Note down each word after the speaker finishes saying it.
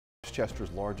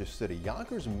Westchester's largest city,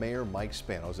 Yonkers Mayor Mike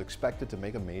Spano is expected to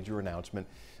make a major announcement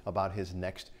about his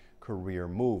next career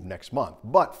move next month.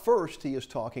 But first, he is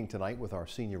talking tonight with our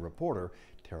senior reporter,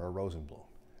 Tara Rosenblum.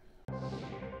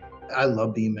 I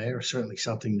love being mayor, certainly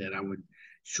something that I would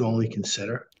strongly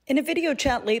consider. In a video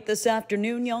chat late this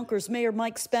afternoon, Yonkers Mayor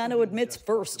Mike Spano admits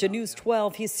first to News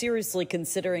 12 he's seriously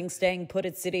considering staying put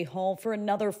at City Hall for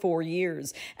another 4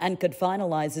 years and could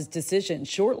finalize his decision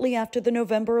shortly after the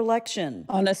November election.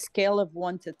 On a scale of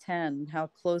 1 to 10, how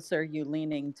close are you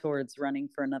leaning towards running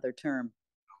for another term?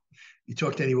 You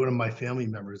talk to any one of my family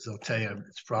members, they'll tell you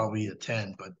it's probably a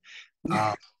 10, but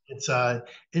it's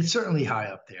certainly high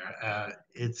up there.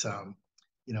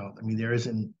 There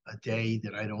isn't a day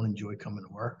that I don't enjoy coming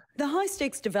to work. The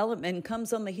high-stakes development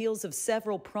comes on the heels of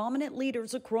several prominent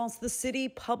leaders across the city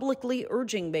publicly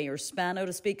urging Mayor Spano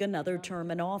to seek another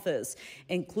term in office,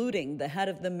 including the head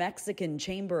of the Mexican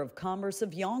Chamber of Commerce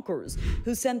of Yonkers,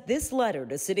 who sent this letter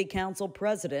to City Council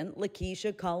President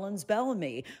Lakeisha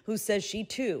Collins-Bellamy, who says she,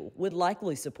 too, would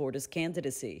likely support his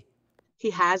candidacy. He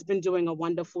has been doing a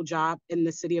wonderful job in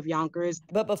the city of Yonkers.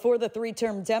 But before the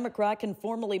three-term Democrat can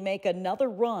formally make another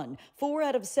run, 4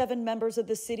 out of 7 members of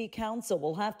the city council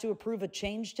will have to approve a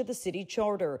change to the city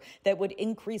charter that would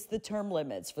increase the term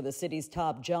limits for the city's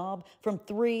top job from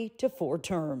 3 to 4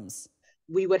 terms.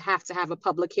 We would have to have a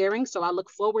public hearing, so I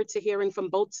look forward to hearing from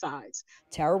both sides.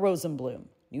 Tara Rosenblum,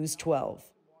 News 12.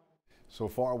 So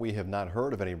far, we have not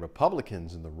heard of any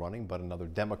Republicans in the running, but another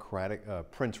Democratic,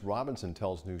 Prince Robinson,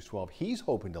 tells News 12 he's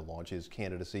hoping to launch his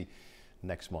candidacy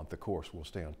next month. Of course, we'll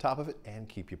stay on top of it and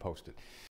keep you posted.